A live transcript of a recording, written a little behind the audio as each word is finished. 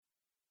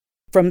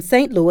from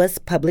St. Louis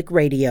Public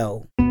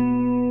Radio.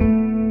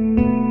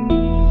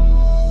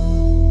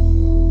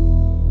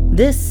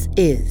 This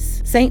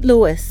is St.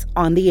 Louis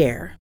on the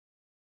Air.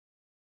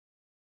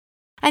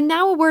 And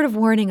now a word of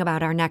warning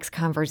about our next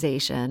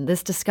conversation.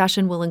 This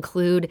discussion will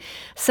include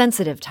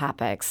sensitive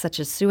topics such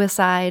as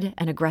suicide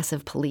and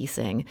aggressive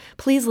policing.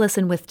 Please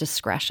listen with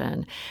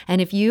discretion.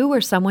 And if you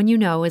or someone you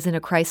know is in a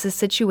crisis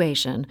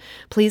situation,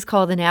 please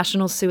call the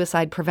National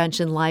Suicide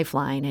Prevention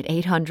Lifeline at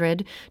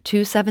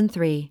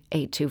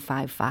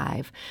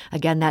 800-273-8255.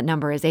 Again, that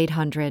number is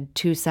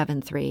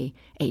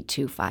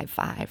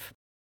 800-273-8255.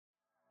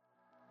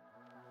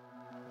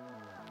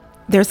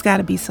 There's got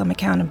to be some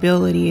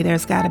accountability.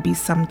 There's got to be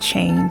some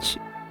change.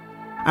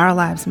 Our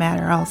lives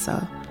matter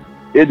also.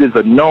 It is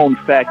a known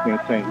fact in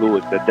St.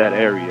 Louis that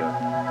area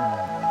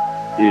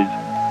is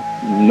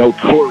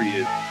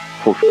notorious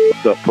for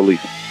f***ed up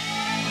police.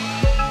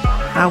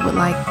 I would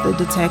like the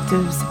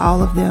detectives,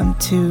 all of them,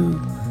 to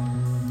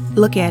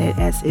look at it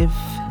as if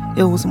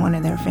it was one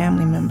of their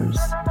family members.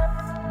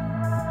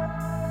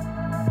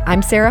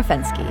 I'm Sarah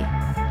Fenske.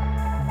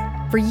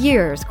 For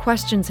years,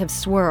 questions have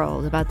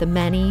swirled about the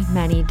many,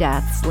 many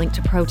deaths linked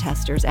to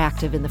protesters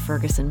active in the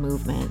Ferguson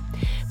movement.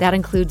 That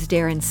includes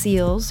Darren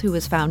Seals, who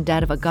was found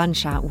dead of a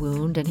gunshot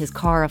wound and his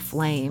car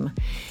aflame.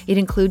 It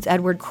includes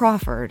Edward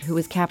Crawford, who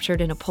was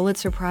captured in a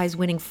Pulitzer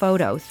Prize-winning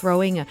photo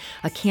throwing a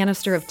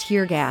canister of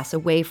tear gas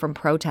away from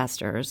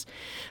protesters.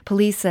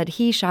 Police said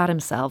he shot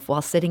himself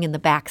while sitting in the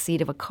back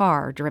seat of a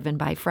car driven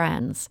by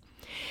friends.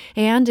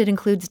 And it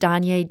includes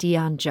Danye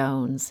Dion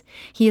Jones.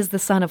 He is the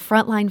son of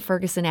frontline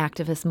Ferguson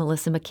activist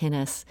Melissa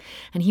McInnes,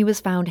 and he was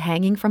found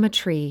hanging from a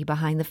tree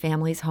behind the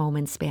family's home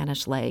in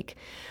Spanish Lake.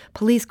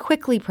 Police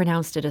quickly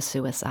pronounced it a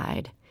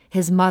suicide.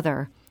 His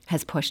mother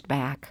has pushed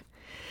back.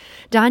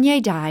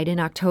 Danye died in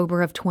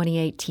October of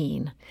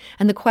 2018,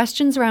 and the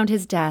questions around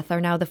his death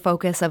are now the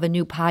focus of a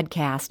new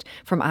podcast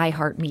from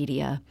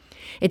iHeartMedia.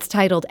 It's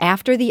titled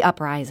After the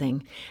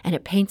Uprising, and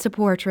it paints a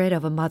portrait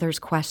of a mother's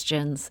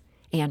questions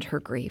and her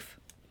grief.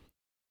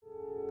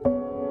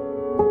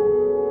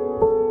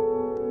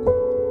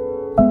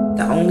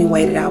 The only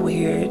way that I would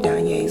hear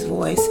Danye's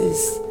voice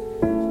is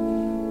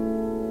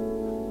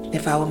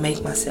if I would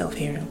make myself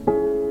hear him.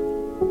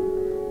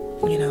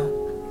 You know,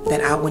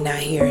 that I would not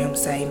hear him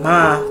say,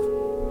 "Mom,"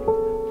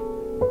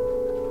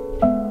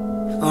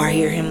 or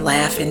hear him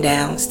laughing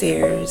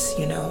downstairs,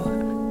 you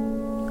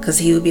know, because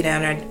he would be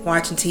down there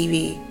watching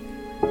TV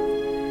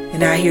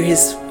and I hear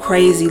his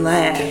crazy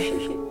laugh.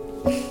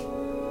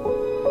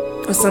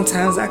 Or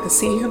sometimes I could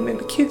see him in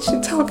the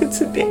kitchen talking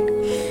to Daddy.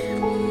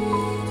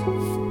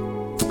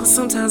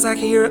 Sometimes I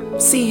can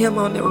see him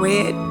on the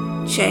red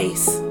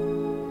chase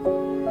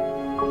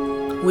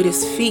with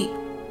his feet,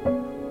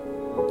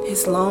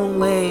 his long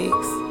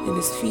legs, and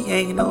his feet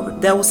hanging over.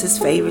 That was his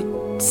favorite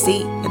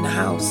seat in the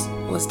house,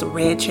 was the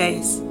red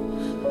chase.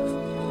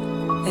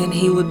 And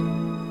he would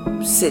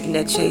sit in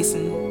that chase,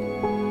 and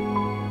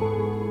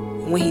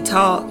when he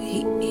talked,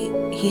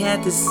 he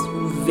had this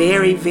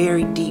very,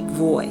 very deep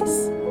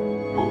voice.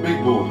 You're a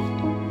big boy.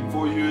 You're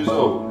 4 years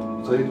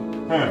old. Say,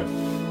 hey.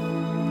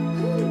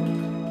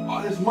 Oh,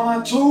 it's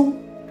mine too?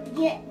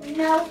 Yeah,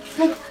 no.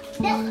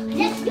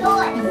 That's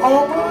yours.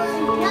 Oh,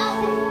 mine?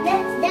 No,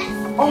 that's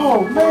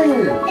Oh,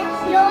 man.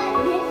 That's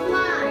yours, that's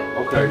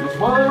mine. Okay, it's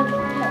mine?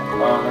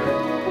 All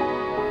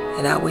right.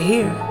 And I would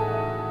hear.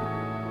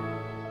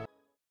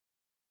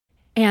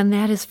 And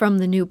that is from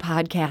the new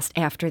podcast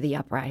After the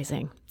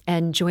Uprising.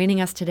 And joining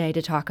us today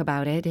to talk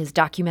about it is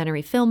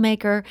documentary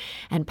filmmaker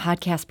and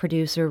podcast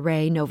producer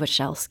Ray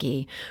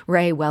Novoselsky.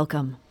 Ray,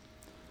 welcome.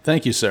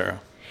 Thank you,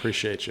 Sarah.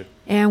 Appreciate you.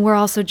 And we're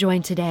also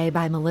joined today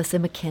by Melissa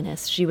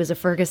McInnes. She was a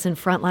Ferguson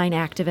frontline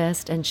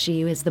activist, and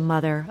she is the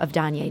mother of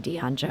Danye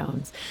Dion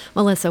Jones.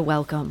 Melissa,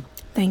 welcome.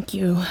 Thank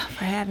you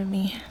for having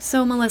me.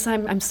 So,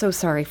 Melissa, I'm so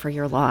sorry for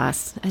your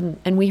loss.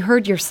 And we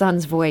heard your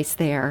son's voice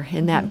there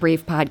in that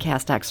brief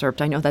podcast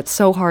excerpt. I know that's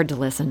so hard to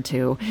listen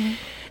to. Mm-hmm.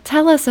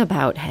 Tell us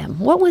about him.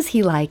 What was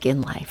he like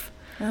in life?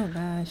 Oh,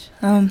 gosh.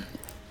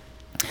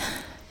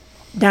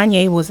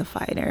 Danye was a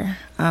fighter.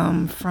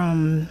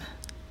 From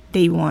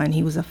day one,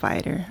 he was a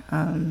fighter.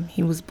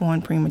 He was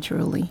born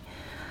prematurely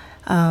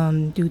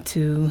due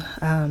to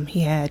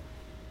he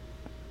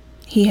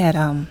had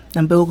the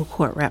umbilical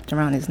cord wrapped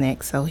around his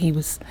neck. So he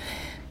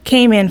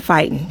came in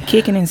fighting,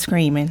 kicking and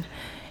screaming.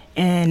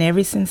 And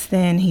ever since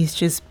then, he's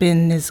just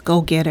been this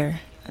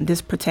go-getter,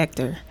 this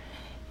protector,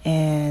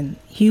 and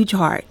huge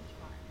heart.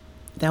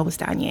 That was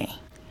Danye.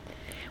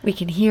 We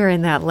can hear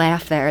in that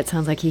laugh there, it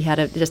sounds like he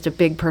had just a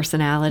big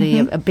personality,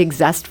 a big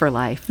zest for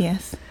life.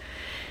 Yes.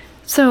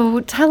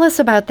 So tell us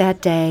about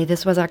that day.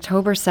 This was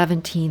October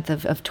 17th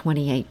of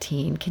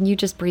 2018. Can you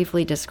just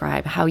briefly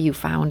describe how you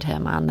found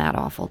him on that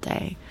awful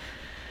day?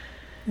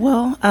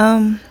 Well,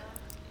 I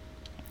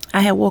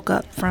had woke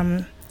up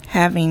from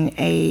having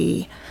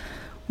a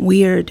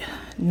weird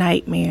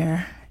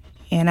nightmare,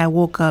 and I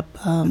woke up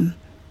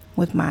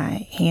with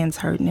my hands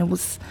hurting. It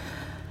was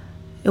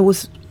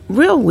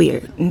real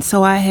weird, and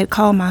so I had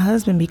called my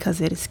husband because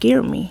it had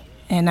scared me,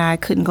 and I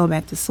couldn't go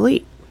back to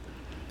sleep.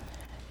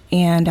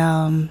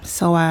 And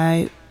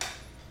so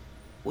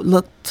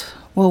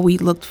we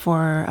looked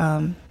for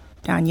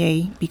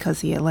Danye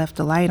because he had left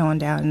the light on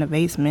down in the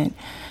basement,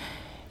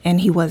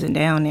 and he wasn't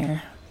down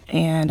there.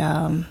 And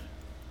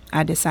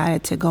I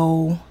decided to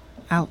go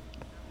out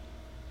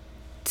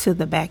to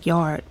the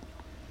backyard,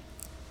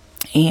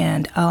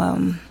 and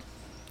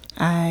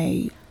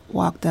I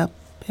walked up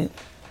and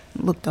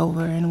looked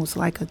over, and it was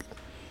like a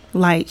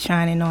light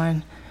shining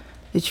on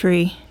the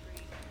tree.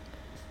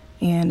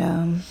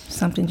 And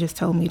something just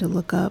told me to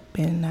look up,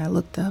 and I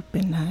looked up,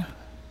 and I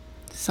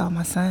saw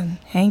my son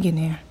hanging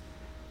there.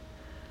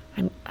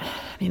 I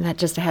mean, that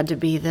just had to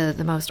be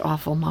the most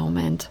awful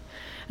moment.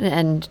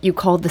 And you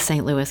called the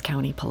St. Louis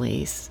County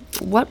Police.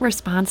 What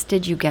response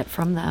did you get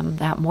from them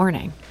that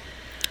morning?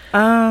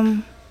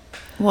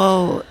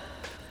 Well,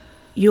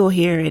 you'll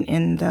hear it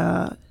in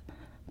the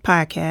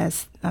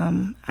podcast.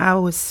 I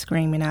was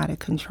screaming out of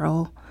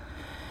control.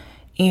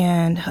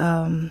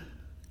 And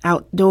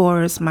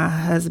outdoors, my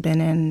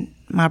husband and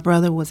my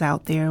brother was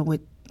out there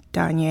with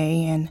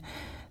Danye, and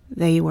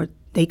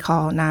they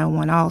called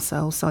 911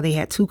 also. So they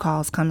had 2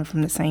 calls coming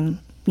from the same,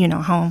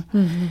 home.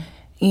 Mm-hmm.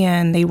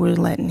 And they were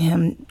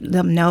letting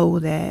them know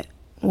that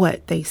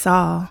what they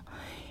saw.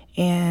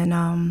 And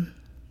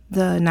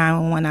the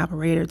 911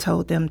 operator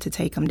told them to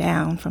take him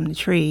down from the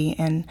tree.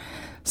 And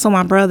so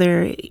my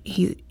brother,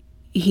 he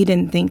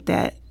didn't think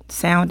that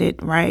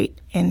sounded right.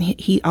 And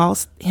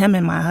him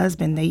and my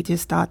husband, they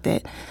just thought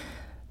that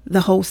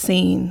the whole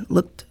scene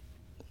looked,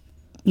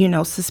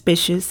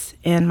 suspicious.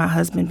 And my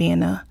husband,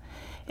 being a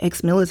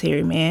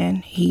ex-military man,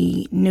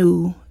 he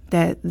knew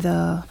that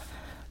the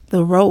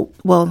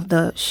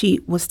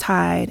sheet was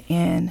tied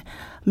in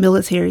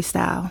military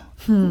style,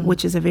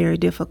 which is a very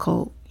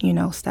difficult,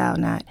 style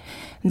knot.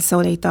 And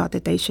so they thought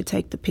that they should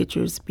take the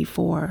pictures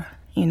before,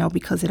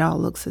 because it all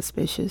looked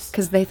suspicious.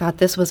 Because they thought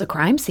this was a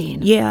crime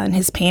scene. Yeah, and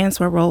his pants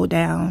were rolled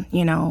down,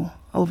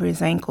 over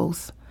his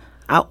ankles,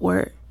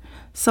 outward.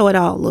 So it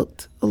all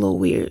looked a little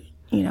weird,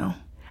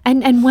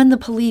 And when the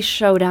police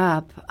showed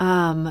up,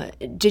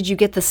 did you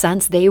get the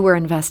sense they were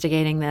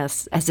investigating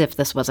this as if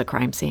this was a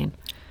crime scene?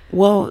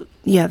 Well,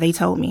 yeah, they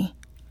told me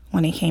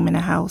when they came in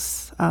the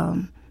house.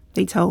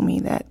 They told me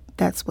that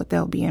that's what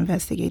they'll be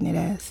investigating it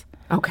as.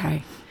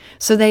 Okay.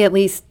 So they at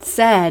least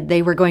said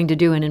they were going to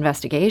do an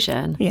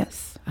investigation.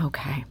 Yes.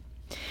 Okay.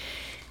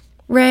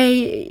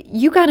 Ray,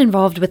 you got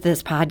involved with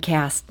this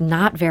podcast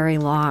not very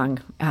long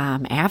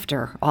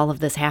after all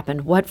of this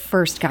happened. What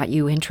first got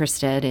you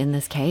interested in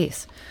this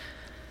case?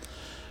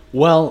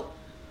 Well,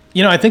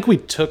 I think we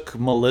took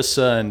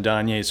Melissa and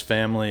Danye's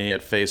family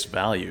at face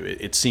value.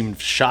 It seemed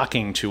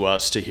shocking to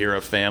us to hear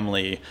a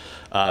family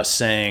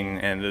saying,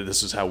 and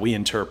this is how we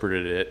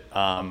interpreted it,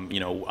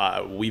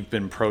 we've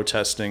been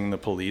protesting the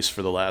police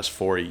for the last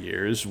 4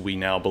 years. We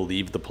now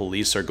believe the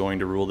police are going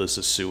to rule this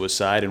a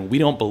suicide, and we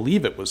don't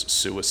believe it was a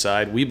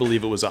suicide. We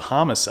believe it was a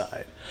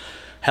homicide.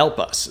 Help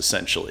us,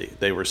 essentially,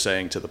 they were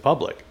saying to the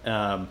public.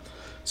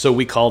 So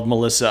we called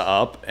Melissa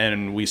up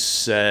and we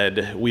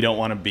said, we don't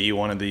want to be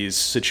one of these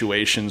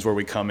situations where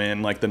we come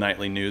in like the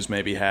nightly news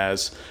maybe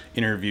has,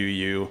 interview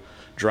you,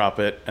 drop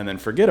it, and then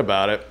forget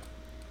about it.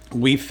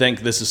 We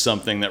think this is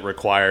something that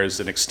requires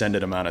an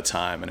extended amount of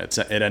time, and it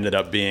ended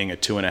up being a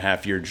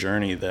 2.5-year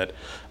journey that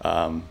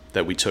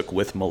we took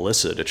with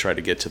Melissa to try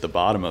to get to the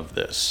bottom of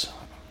this.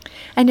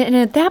 And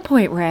at that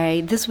point,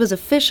 Ray, this was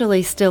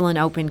officially still an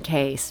open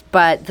case,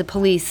 but the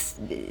police,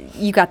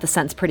 you got the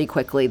sense pretty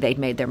quickly they'd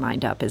made their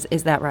mind up.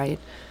 Is that right?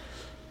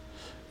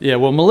 Yeah,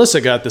 well,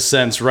 Melissa got the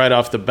sense right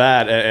off the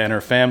bat, and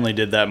her family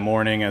did that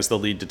morning as the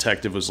lead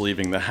detective was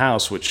leaving the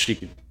house, which she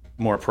could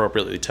more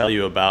appropriately tell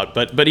you about.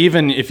 But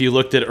even if you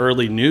looked at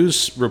early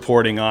news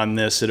reporting on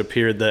this, it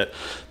appeared that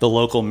the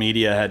local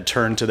media had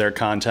turned to their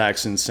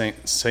contacts in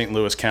St.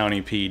 Louis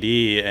County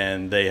PD,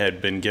 and they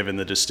had been given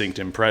the distinct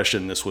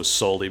impression this was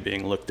solely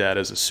being looked at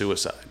as a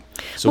suicide.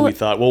 So we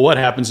thought, well, what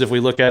happens if we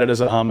look at it as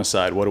a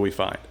homicide? What do we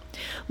find?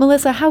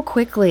 Melissa, how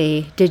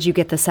quickly did you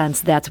get the sense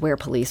that's where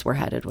police were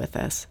headed with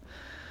this?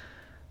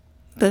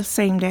 The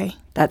same day.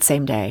 That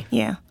same day?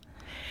 Yeah.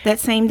 That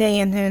same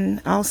day, and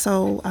then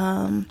also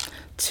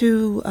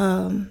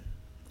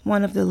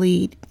one of the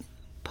lead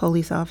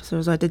police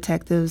officers or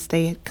detectives,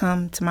 they had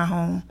come to my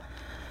home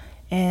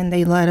and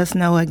they let us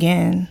know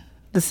again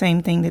the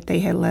same thing that they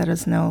had let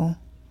us know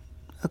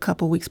a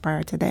couple weeks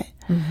prior to that.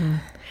 Mm-hmm.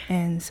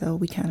 And so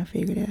we kind of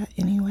figured it out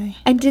anyway.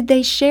 And did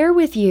they share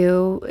with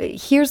you,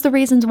 here's the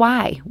reasons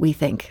why we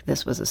think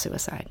this was a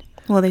suicide?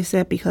 Well, they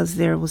said because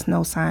there was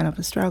no sign of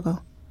a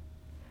struggle.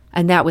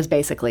 And that was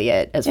basically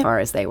it as far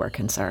as they were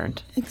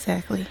concerned.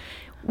 Exactly.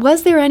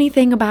 Was there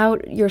anything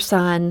about your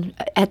son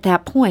at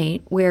that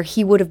point where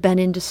he would have been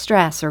in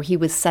distress or he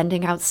was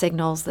sending out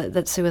signals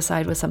that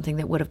suicide was something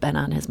that would have been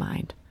on his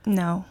mind?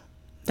 No.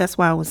 That's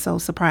why it was so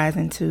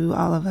surprising to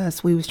all of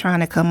us. We was trying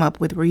to come up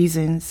with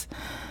reasons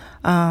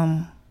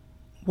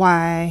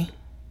why,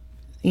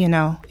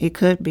 it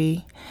could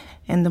be.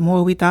 And the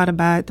more we thought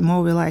about it, the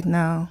more we were like,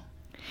 no.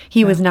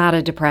 He was not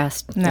a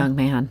depressed young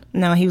man.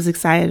 No, he was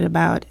excited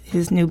about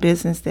his new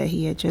business that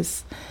he had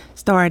just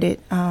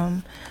started.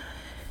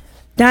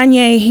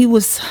 Danye, he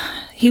was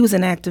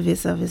an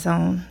activist of his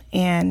own,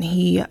 and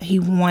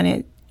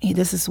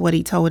this is what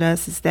he told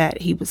us, is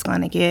that he was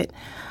going to get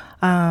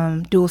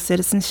dual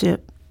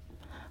citizenship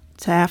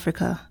to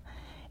Africa,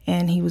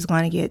 and he was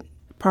going to get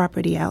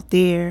property out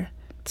there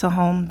to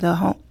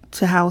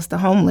house the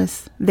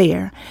homeless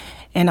there,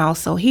 and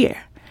also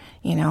here,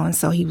 and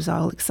so he was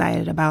all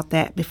excited about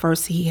that. But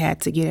first he had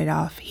to get it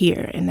off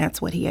here, and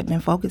that's what he had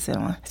been focusing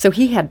on. So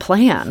he had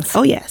plans.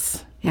 Oh,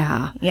 yes.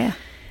 Yeah. Yeah.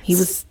 He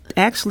was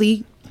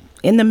actually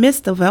in the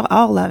midst of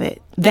all of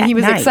it. And he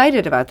was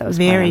excited about those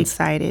plans. Very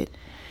excited.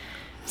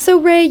 So,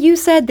 Ray, you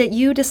said that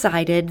you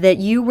decided that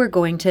you were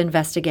going to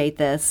investigate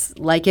this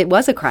like it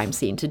was a crime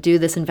scene, to do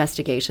this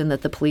investigation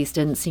that the police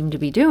didn't seem to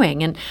be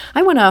doing. And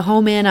I want to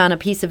home in on a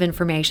piece of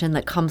information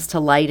that comes to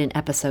light in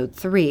episode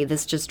 3.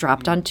 This just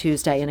dropped on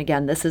Tuesday. And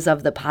again, this is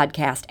of the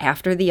podcast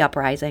After the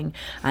Uprising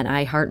on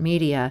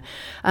iHeartMedia.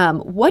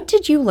 What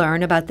did you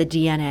learn about the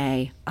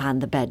DNA on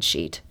the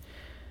bedsheet?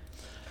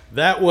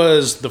 That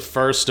was the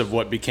first of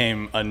what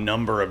became a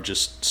number of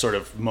just sort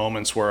of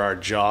moments where our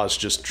jaws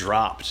just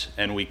dropped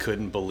and we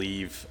couldn't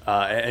believe.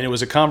 And it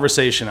was a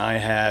conversation I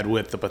had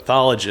with the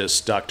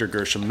pathologist, Dr.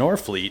 Gershom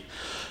Norfleet,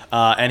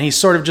 and he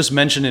sort of just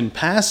mentioned in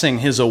passing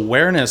his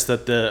awareness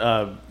that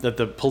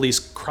the police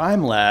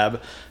crime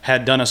lab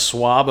had done a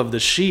swab of the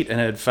sheet and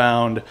had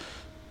found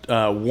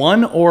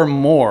one or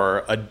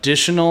more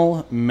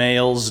additional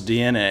males'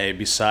 DNA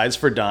besides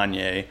for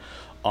Danye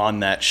on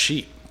that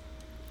sheet.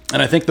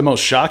 And I think the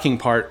most shocking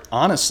part,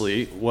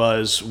 honestly,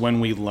 was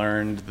when we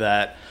learned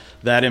that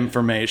that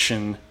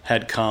information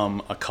had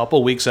come a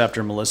couple weeks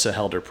after Melissa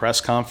held her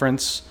press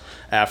conference,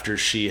 after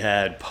she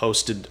had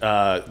posted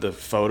the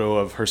photo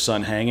of her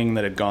son hanging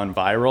that had gone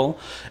viral.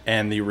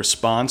 And the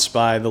response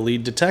by the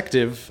lead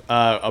detective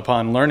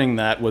upon learning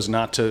that was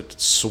not to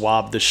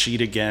swab the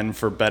sheet again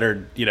for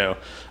better,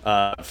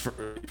 for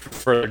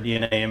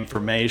DNA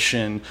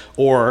information,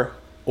 or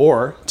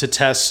to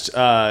test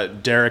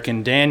Derek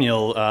and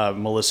Daniel,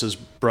 Melissa's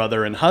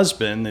brother and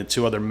husband, the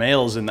two other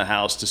males in the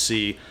house, to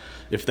see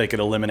if they could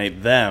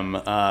eliminate them.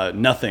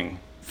 Nothing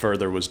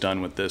further was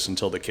done with this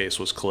until the case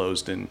was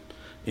closed in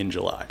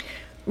July.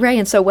 Ray,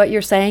 and so what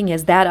you're saying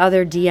is that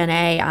other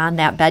DNA on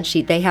that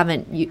bedsheet, they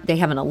haven't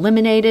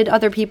eliminated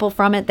other people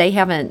from it. They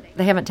haven't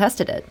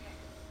tested it.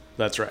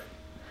 That's right.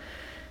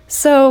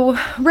 So,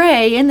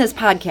 Ray, in this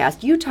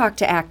podcast, you talked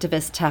to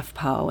activist Tef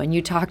Poe, and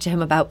you talked to him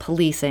about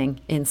policing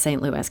in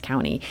St. Louis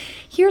County.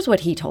 Here's what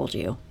he told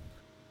you.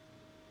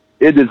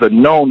 It is a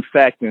known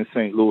fact in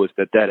St. Louis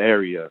that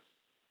area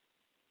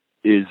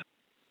is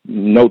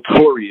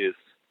notorious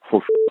for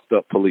f***ed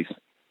up policing.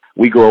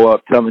 We grow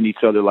up telling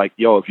each other, like,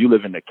 yo, if you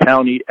live in the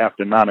county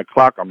after 9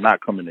 o'clock, I'm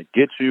not coming to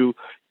get you.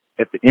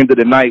 At the end of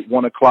the night,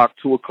 1 o'clock,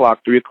 2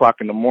 o'clock, 3 o'clock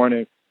in the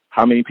morning,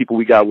 how many people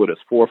we got with us?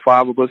 4 or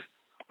 5 of us?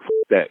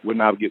 That we're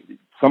not getting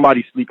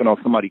somebody sleeping on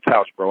somebody's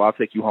couch, bro. I'll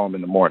take you home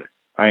in the morning.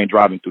 I ain't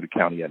driving through the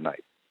county at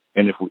night.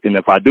 And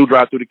if I do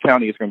drive through the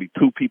county, it's gonna be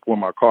 2 people in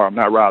my car. I'm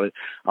not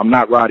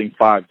riding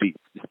 5 deep.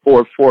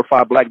 4 or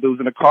 5 black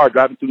dudes in a car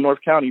driving through North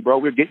County, bro.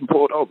 We're getting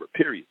pulled over.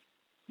 Period.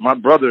 My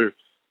brother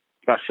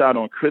got shot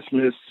on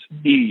Christmas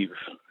Eve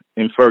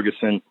in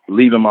Ferguson,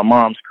 leaving my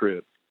mom's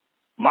crib.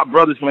 My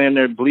brother's laying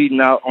there bleeding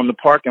out on the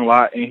parking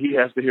lot, and he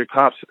has to hear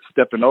cops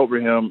stepping over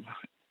him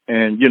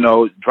and,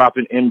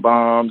 dropping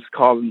N-bombs,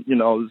 calling,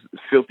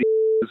 filthy.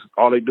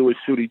 All they do is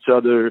shoot each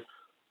other.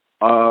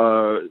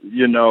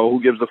 Who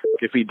gives a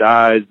fuck if he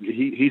dies?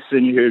 He's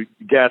sitting here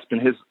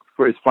gasping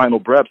for his final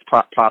breaths,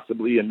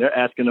 possibly, and they're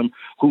asking him,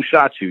 who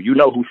shot you? You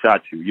know who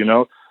shot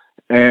you,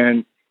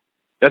 And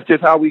that's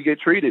just how we get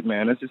treated,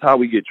 man. That's just how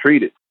we get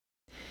treated.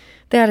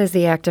 That is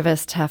the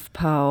activist Tef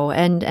Poe.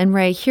 And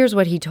Ray, here's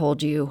what he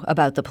told you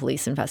about the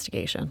police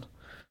investigation.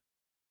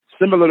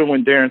 Similar to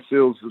when Darren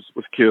Seals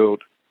was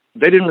killed,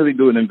 they didn't really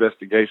do an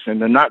investigation.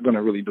 They're not going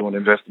to really do an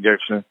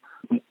investigation.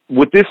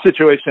 With this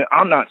situation,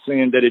 I'm not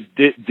saying that it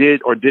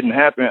did or didn't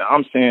happen.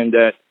 I'm saying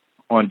that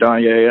on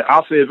Danye,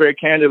 I'll say it very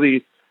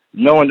candidly,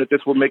 knowing that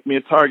this will make me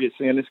a target,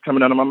 saying this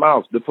coming out of my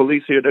mouth. The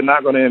police here, they're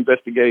not going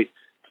to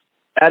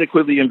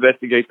adequately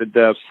investigate the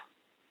deaths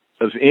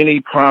of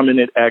any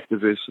prominent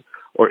activists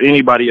or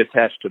anybody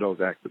attached to those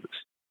activists.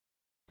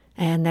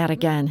 And that,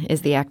 again,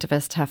 is the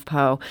activist Tef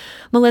Poe.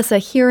 Melissa,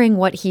 hearing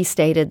what he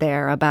stated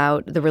there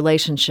about the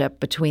relationship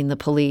between the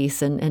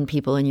police and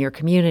people in your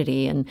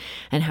community and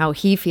how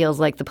he feels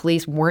like the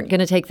police weren't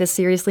going to take this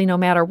seriously no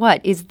matter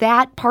what, is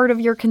that part of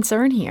your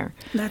concern here?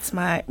 That's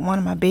one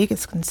of my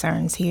biggest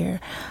concerns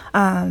here.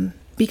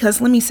 Because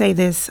let me say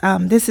this,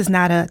 this is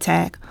not an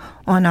attack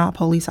on all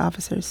police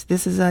officers.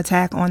 This is an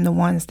attack on the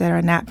ones that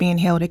are not being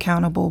held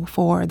accountable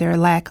for their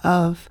lack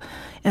of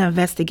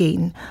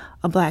investigating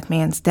a black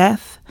man's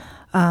death,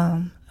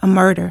 a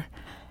murder.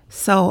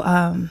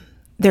 So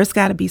there's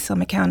got to be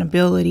some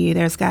accountability.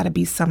 There's got to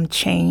be some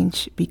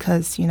change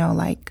because,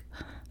 like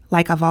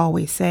I've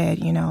always said,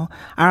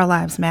 our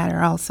lives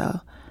matter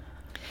also.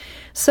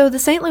 So the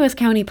St. Louis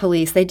County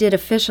Police, they did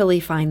officially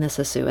find this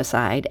a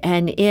suicide.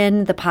 And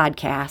in the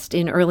podcast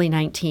in early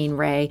 19,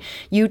 Ray,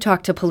 you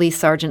talked to Police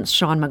Sergeant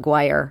Sean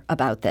McGuire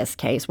about this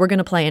case. We're going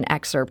to play an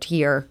excerpt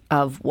here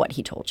of what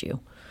he told you.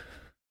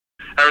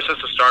 Ever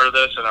since the start of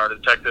this, and our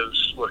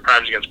detectives with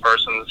crimes against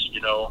persons,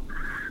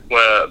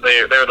 where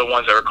they're the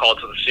ones that were called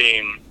to the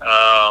scene,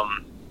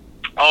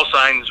 all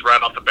signs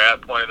right off the bat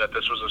pointed that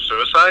this was a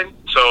suicide.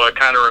 So it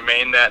kind of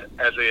remained that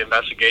as the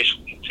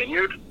investigation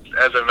continued.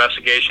 As the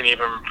investigation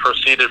even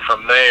proceeded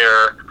from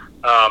there,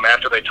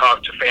 after they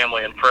talked to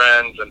family and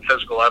friends and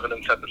physical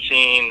evidence at the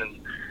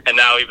scene, and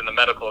now even the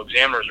medical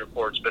examiner's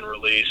report's been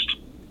released.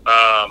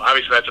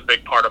 Obviously, that's a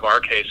big part of our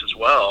case as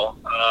well.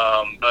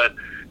 But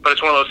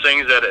it's one of those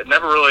things that it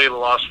never really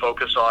lost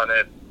focus on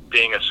it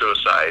being a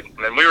suicide.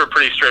 And we were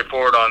pretty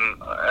straightforward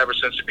on ever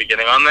since the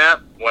beginning on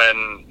that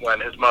when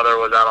his mother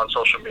was out on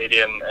social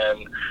media.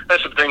 And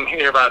that's the thing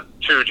here about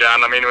too,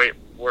 John. I mean,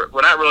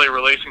 we're not really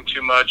releasing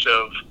too much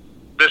of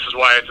this is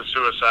why it's a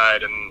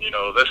suicide, and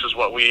this is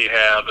what we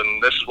have,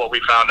 and this is what we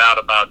found out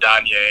about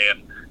Danye,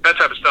 and that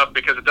type of stuff,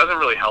 because it doesn't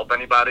really help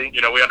anybody.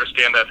 We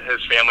understand that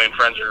his family and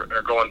friends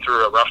are going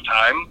through a rough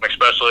time,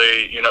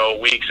 especially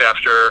weeks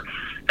after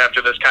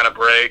this kind of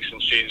breaks,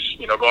 and she's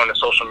going to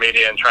social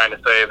media and trying to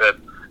say that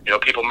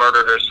people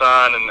murdered her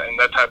son and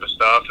that type of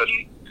stuff. And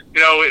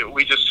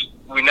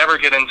we never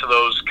get into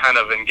those kind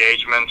of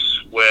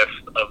engagements with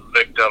a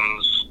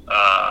victim's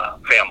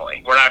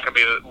family. We're not going to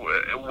be.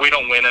 We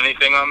don't win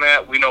anything on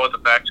that. We know what the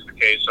facts of the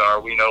case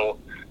are. We know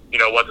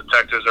what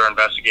detectives are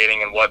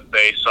investigating and what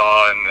they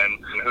saw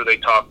and who they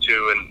talked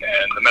to and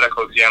the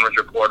medical examiner's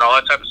report and all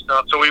that type of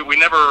stuff. So we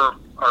never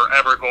are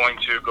ever going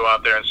to go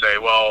out there and say,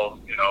 well,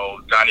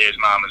 Danye's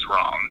mom is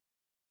wrong.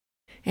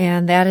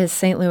 And that is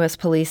St. Louis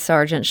Police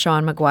Sergeant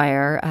Sean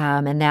McGuire,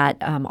 and that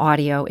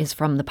audio is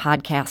from the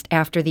podcast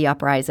After the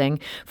Uprising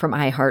from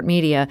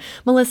iHeartMedia.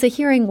 Melissa,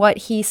 hearing what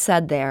he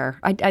said there,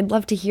 I'd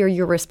love to hear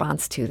your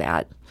response to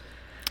that.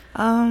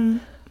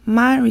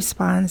 My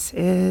response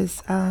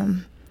is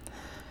I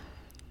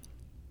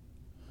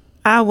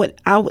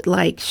would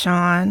like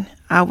Sean,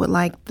 I would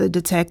like the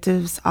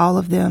detectives, all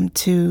of them,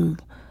 to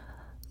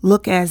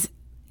look at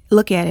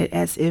it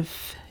as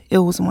if it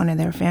was one of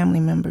their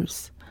family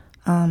members.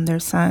 Their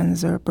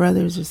sons or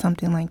brothers or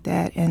something like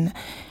that, and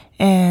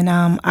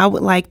I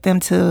would like them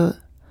to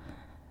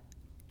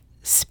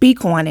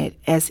speak on it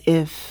as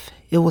if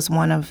it was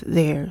one of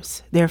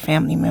their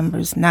family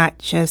members, not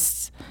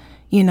just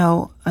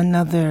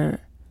another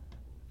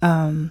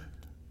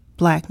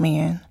black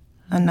man,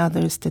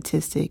 another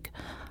statistic.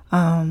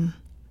 That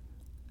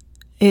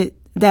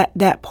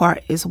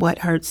part is what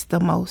hurts the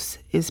most,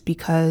 is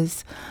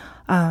because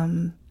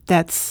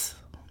that's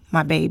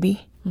my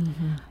baby.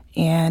 Mm-hmm.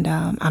 And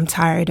I'm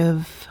tired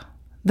of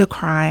the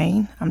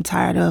crying. I'm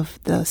tired of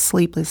the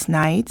sleepless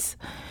nights.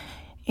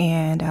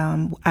 And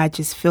I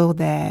just feel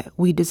that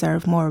we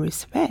deserve more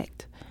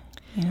respect,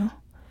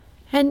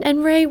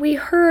 And Ray, we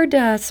heard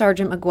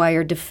Sergeant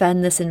McGuire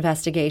defend this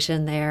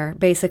investigation there,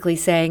 basically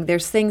saying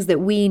there's things that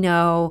we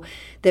know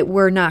that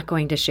we're not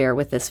going to share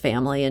with this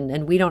family,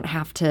 and we don't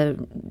have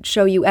to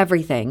show you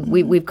everything.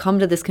 Mm-hmm. We've come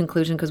to this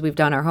conclusion because we've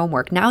done our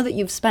homework. Now that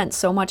you've spent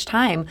so much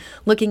time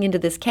looking into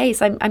this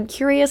case, I'm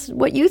curious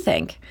what you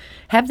think.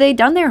 Have they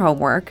done their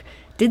homework?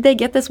 Did they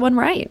get this one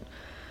right?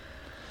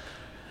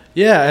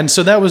 Yeah, and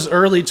so that was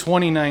early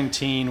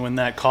 2019 when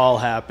that call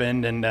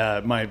happened, and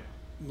my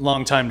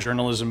longtime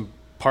journalism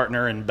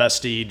partner and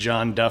bestie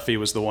John Duffy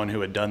was the one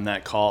who had done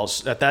that call.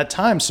 At that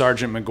time,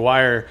 Sergeant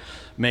McGuire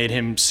made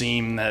him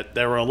seem that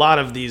there were a lot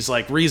of these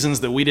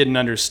reasons that we didn't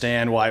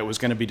understand why it was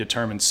going to be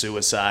determined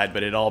suicide,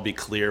 but it'd all be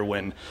clear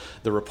when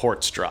the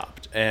reports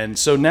dropped. And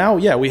so now,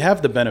 we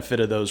have the benefit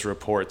of those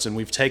reports, and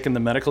we've taken the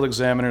medical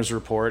examiner's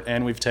report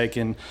and we've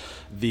taken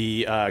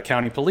the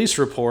county police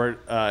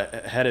report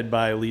headed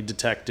by lead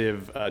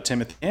detective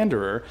Timothy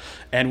Anderer,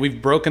 and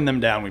we've broken them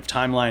down. We've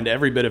timelined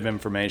every bit of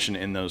information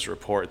in those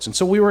reports. And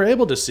so we were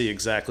able to see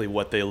exactly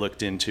what they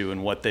looked into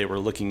and what they were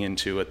looking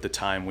into at the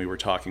time we were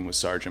talking with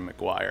Sergeant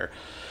McGuire.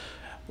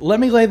 Let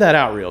me lay that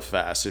out real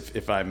fast,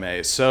 if I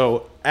may.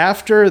 So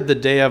after the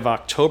day of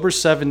October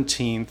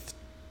 17th,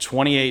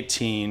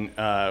 2018,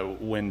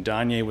 when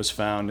Danye was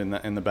found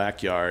in the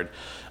backyard,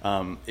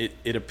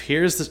 it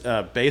appears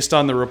that, based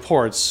on the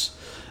reports,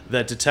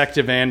 that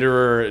Detective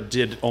Anderer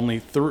did only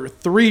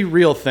three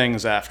real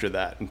things after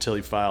that until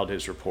he filed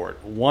his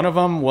report. One of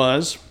them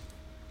was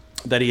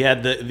that he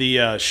had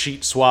the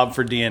sheet swab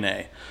for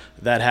DNA.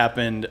 That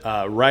happened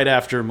right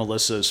after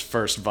Melissa's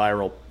first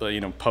viral,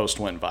 post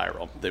went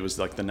viral. It was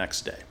the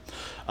next day.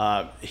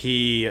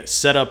 He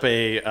set up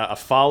a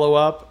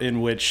follow-up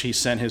in which he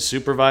sent his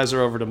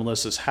supervisor over to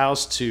Melissa's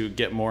house to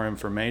get more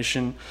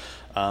information,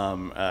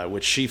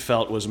 which she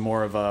felt was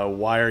more of a,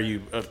 why are you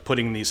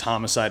putting these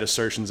homicide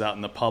assertions out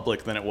in the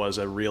public, than it was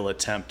a real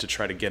attempt to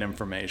try to get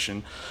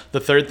information. The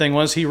third thing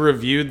was he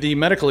reviewed the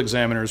medical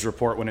examiner's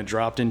report when it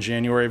dropped in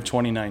January of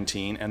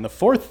 2019. And the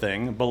fourth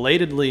thing,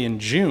 belatedly in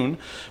June,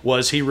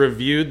 was he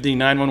reviewed the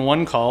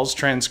 911 calls,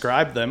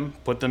 transcribed them,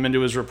 put them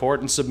into his report,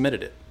 and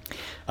submitted it.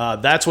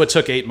 That's what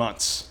took 8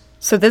 months.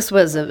 So this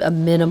was a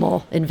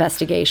minimal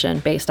investigation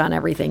based on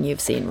everything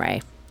you've seen,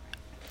 Ray.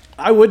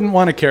 I wouldn't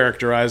want to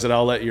characterize it.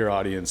 I'll let your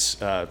audience,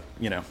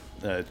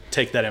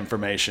 take that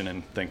information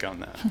and think on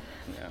that. Yeah.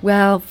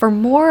 Well, for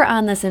more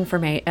on this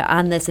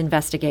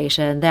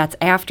investigation, that's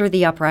After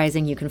the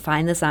Uprising. You can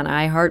find this on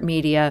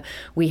iHeartMedia.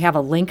 We have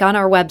a link on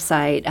our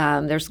website.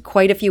 There's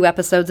quite a few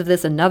episodes of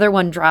this. Another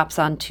one drops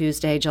on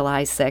Tuesday,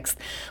 July 6th.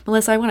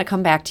 Melissa, I want to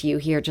come back to you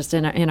here just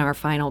in our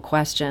final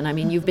question. I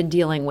mean, you've been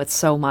dealing with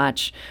so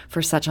much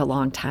for such a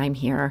long time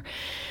here.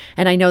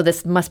 And I know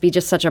this must be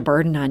just such a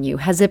burden on you.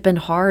 Has it been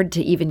hard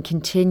to even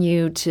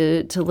continue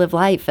to live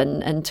life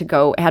and to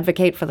go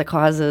advocate for the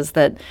causes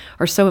that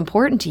are so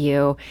important to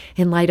you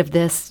in light of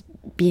this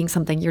being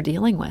something you're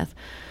dealing with?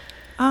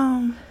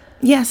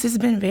 Yes, it's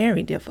been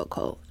very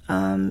difficult.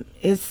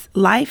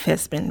 Life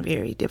has been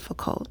very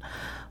difficult.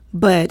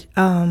 But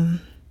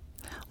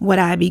what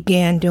I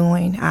began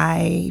doing,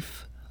 I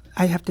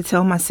have to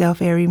tell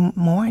myself every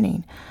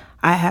morning,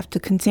 I have to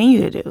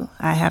continue to do.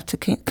 I have to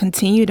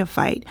continue to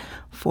fight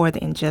for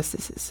the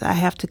injustices. I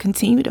have to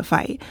continue to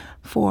fight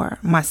for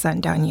my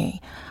son Danye.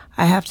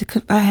 I have to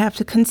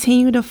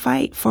continue to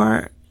fight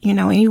for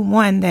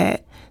anyone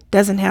that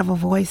doesn't have a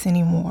voice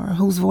anymore,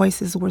 whose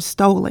voices were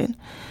stolen.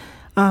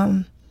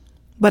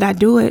 But I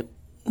do it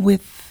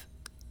with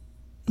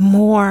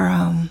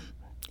more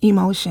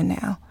emotion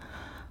now,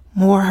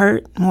 more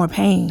hurt, more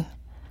pain.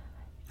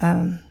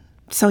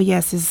 So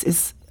yes,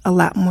 it's a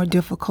lot more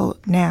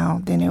difficult now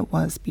than it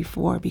was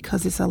before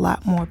because it's a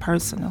lot more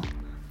personal.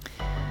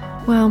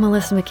 Well,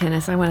 Melissa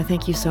McInnes, I want to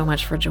thank you so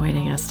much for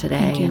joining us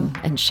today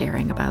and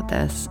sharing about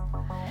this.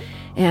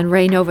 And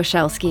Ray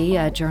Novoselsky,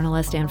 a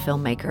journalist and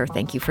filmmaker,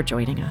 thank you for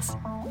joining us.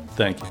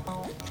 Thank you.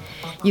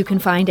 You can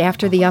find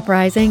After the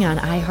Uprising on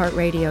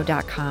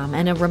iHeartRadio.com.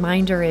 And a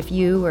reminder, if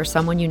you or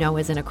someone you know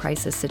is in a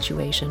crisis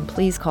situation,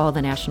 please call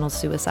the National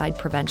Suicide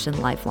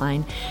Prevention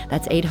Lifeline.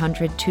 That's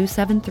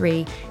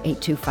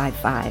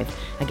 800-273-8255.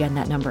 Again,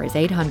 that number is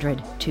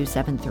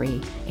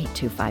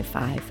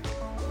 800-273-8255.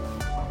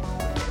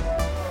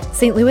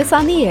 St. Louis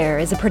on the Air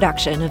is a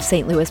production of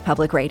St. Louis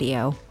Public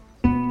Radio.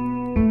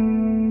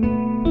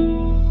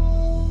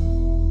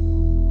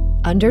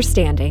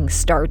 Understanding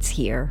starts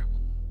here.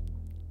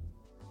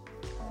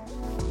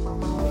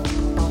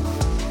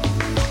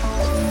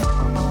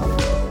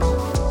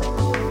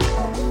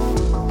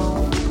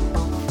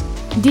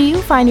 Do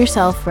you find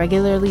yourself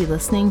regularly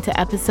listening to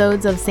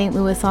episodes of St.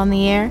 Louis on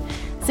the Air?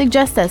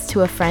 Suggest us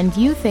to a friend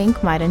you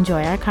think might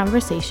enjoy our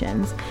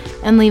conversations,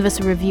 and leave us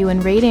a review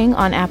and rating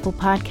on Apple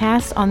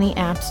Podcasts on the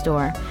App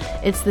Store.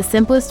 It's the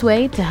simplest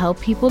way to help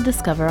people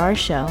discover our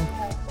show.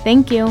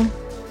 Thank you.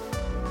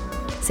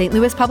 St.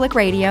 Louis Public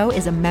Radio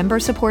is a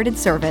member-supported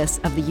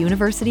service of the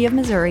University of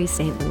Missouri,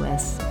 St.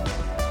 Louis.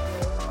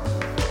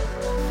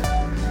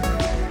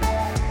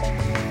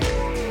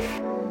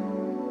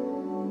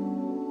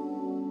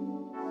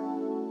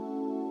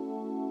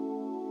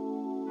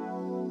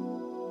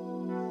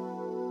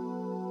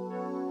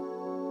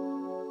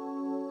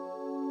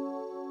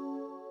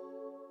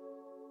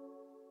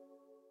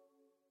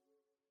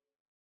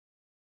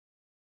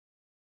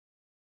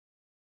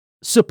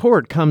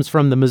 Support comes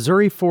from the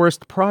Missouri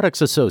Forest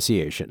Products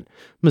Association.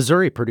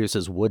 Missouri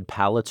produces wood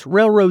pallets,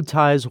 railroad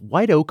ties,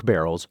 white oak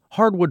barrels,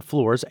 hardwood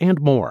floors,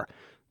 and more.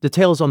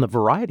 Details on the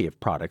variety of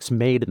products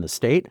made in the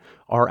state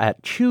are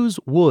at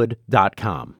choosewood.com.